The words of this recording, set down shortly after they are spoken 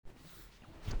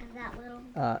that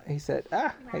little He said, hey,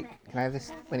 rabbit can I have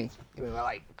this? Winnie, give me my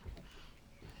light.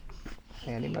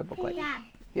 Hey, I need my book light. Dad,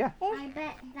 Yeah. I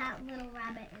bet that little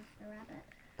rabbit is the rabbit.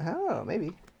 Oh,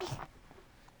 maybe.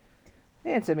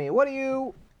 Answer me, what are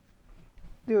you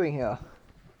doing here?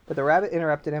 But the rabbit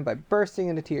interrupted him by bursting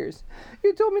into tears.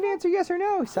 You told me to answer yes or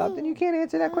no, he sobbed, and you can't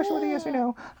answer that question with a yes or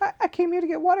no. I came here to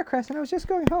get watercress, and I was just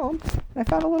going home, and I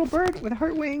found a little bird with a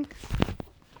hurt wing.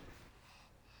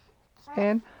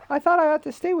 And I thought I ought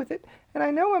to stay with it, and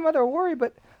I know my mother will worry,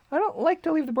 but I don't like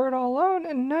to leave the bird all alone,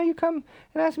 and now you come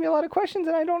and ask me a lot of questions,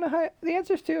 and I don't know the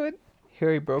answers to it.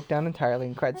 Here he broke down entirely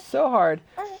and cried so hard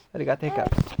that he got the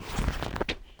hiccups.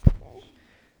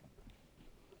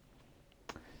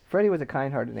 Freddie was a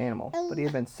kind-hearted animal, but he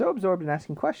had been so absorbed in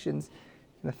asking questions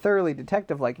in a thoroughly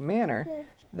detective-like manner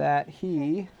that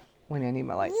he... When I need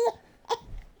my light.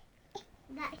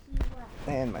 That he was.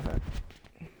 And my phone.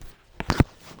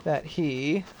 That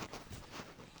he...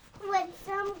 When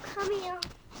some come here.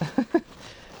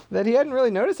 that he hadn't really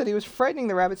noticed that he was frightening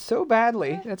the rabbit so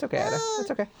badly. That's okay, Ada.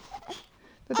 That's okay.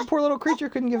 That the poor little creature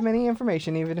couldn't give him any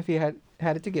information, even if he had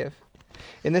it to give.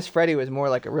 In this, Freddie was more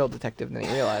like a real detective than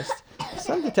he realized.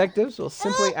 Some detectives will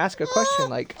simply ask a question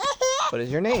like, what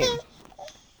is your name?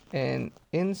 And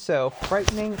in so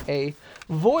frightening a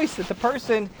voice that the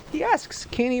person he asks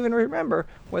can't even remember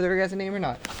whether he has a name or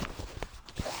not.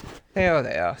 There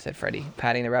they are, said Freddie,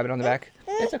 patting the rabbit on the back.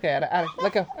 It's okay, Ada,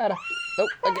 let go, Ada. Oh,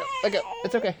 let go,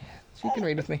 it's okay. She can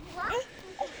read with me.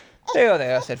 There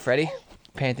they are, said Freddie,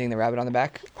 panting the rabbit on the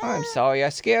back. I'm sorry I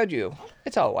scared you.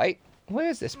 It's all right.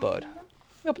 Where's this bird?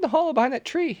 Up in the hollow behind that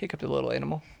tree, hiccuped the little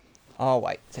animal. All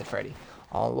right, said Freddie.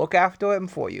 I'll look after him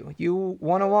for you. You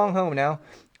run along home now.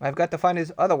 I've got to find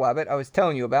his other rabbit I was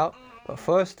telling you about. But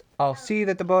first, I'll see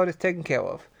that the bird is taken care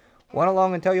of. Run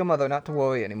along and tell your mother not to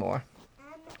worry anymore.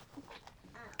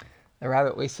 The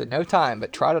rabbit wasted no time,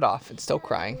 but trotted off, and still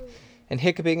crying, and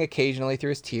hiccuping occasionally through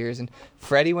his tears, and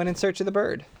Freddie went in search of the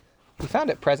bird. He found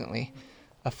it presently,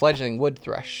 a fledgling wood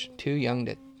thrush, too young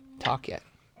to talk yet.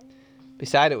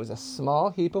 Beside it was a small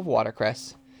heap of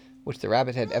watercress, which the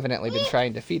rabbit had evidently been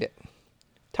trying to feed it.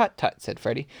 Tut, tut, said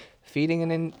Freddie, feeding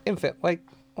an infant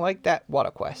like that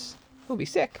watercress. He'll be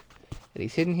sick. But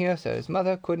he's hidden here so his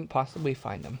mother couldn't possibly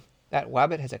find him. That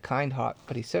rabbit has a kind heart,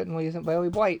 but he certainly isn't very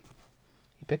bright.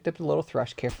 He picked up the little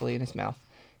thrush carefully in his mouth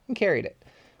and carried it,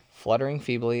 fluttering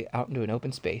feebly, out into an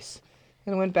open space,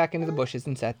 and went back into the bushes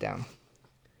and sat down.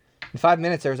 In 5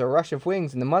 minutes there was a rush of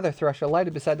wings, and the mother thrush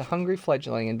alighted beside the hungry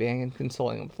fledgling and began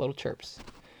consoling him with little chirps.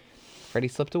 Freddie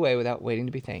slipped away without waiting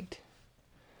to be thanked.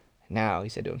 Now, he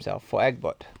said to himself, for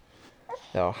Egbert.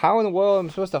 Though how in the world I'm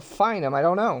supposed to find him, I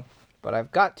don't know. But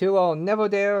I've got to, I'll never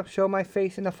dare show my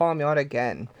face in the farmyard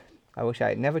again. I wish I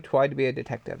had never tried to be a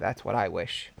detective. That's what I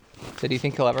wish. So do you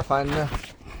think he'll ever find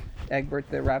Egbert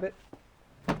the rabbit?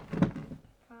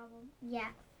 Problem. Yeah.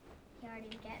 He already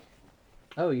did.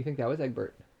 Oh, you think that was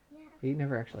Egbert? Yeah. He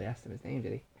never actually asked him his name,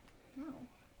 did he? No.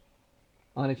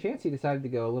 On a chance, he decided to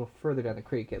go a little further down the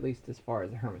creek, at least as far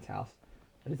as the hermit's house,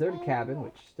 a deserted cabin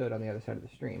which stood on the other side of the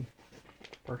stream.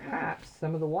 Perhaps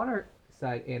some of the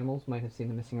waterside animals might have seen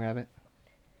the missing rabbit.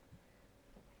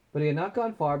 But he had not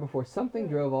gone far before something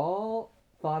drove all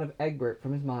thought of Egbert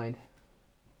from his mind.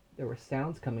 There were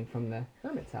sounds coming from the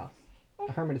hermit's house.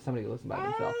 A hermit is somebody who lives by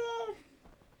himself.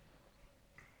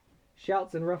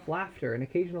 Shouts and rough laughter and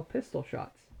occasional pistol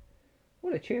shots.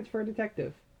 What a chance for a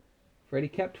detective. Freddie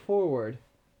crept forward,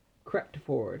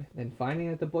 then finding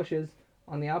that the bushes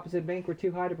on the opposite bank were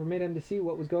too high to permit him to see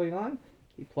what was going on,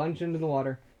 he plunged into the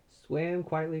water, swam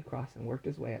quietly across, and worked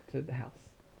his way up to the house.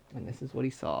 And this is what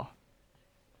he saw.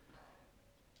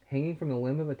 Hanging from the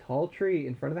limb of a tall tree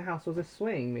in front of the house was a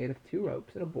swing made of 2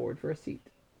 ropes and a board for a seat.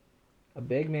 A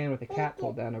big man with a cap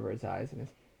pulled down over his eyes and his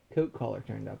coat collar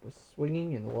turned up was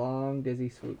swinging in long, dizzy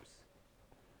swoops.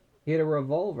 He had a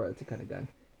revolver. That's a kind of gun.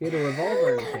 He had a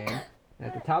revolver in his hand, and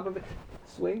at the top of it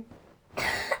swing,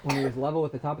 when he was level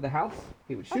with the top of the house,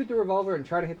 he would shoot the revolver and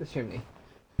try to hit the chimney.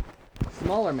 A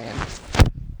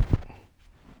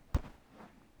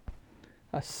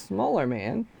smaller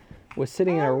man was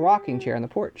sitting in a rocking chair on the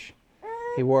porch.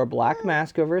 He wore a black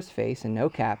mask over his face and no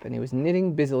cap, and he was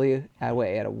knitting busily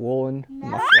away at a woolen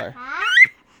muffler.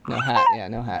 No hat, yeah,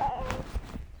 no hat.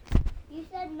 You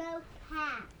said no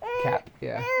cap. Cap,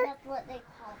 yeah. That's what they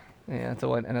call it. Yeah, that's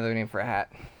another name for a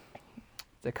hat.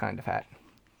 It's a kind of hat.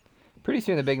 Pretty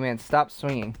soon the big man stopped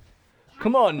swinging.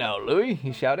 Come on now, Louie,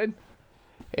 he shouted.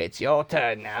 It's your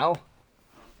turn now.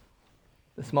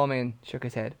 The small man shook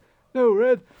his head. No,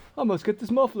 Red, I must get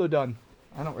this muffler done.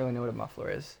 I don't really know what a muffler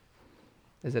is.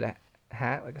 Is it a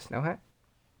hat, like a snow hat?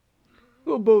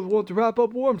 We'll both want to wrap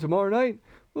up warm tomorrow night.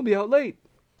 We'll be out late.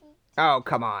 Oh,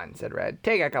 come on, said Red.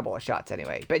 Take a couple of shots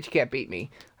anyway. Bet you can't beat me.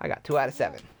 I got 2 out of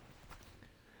 7.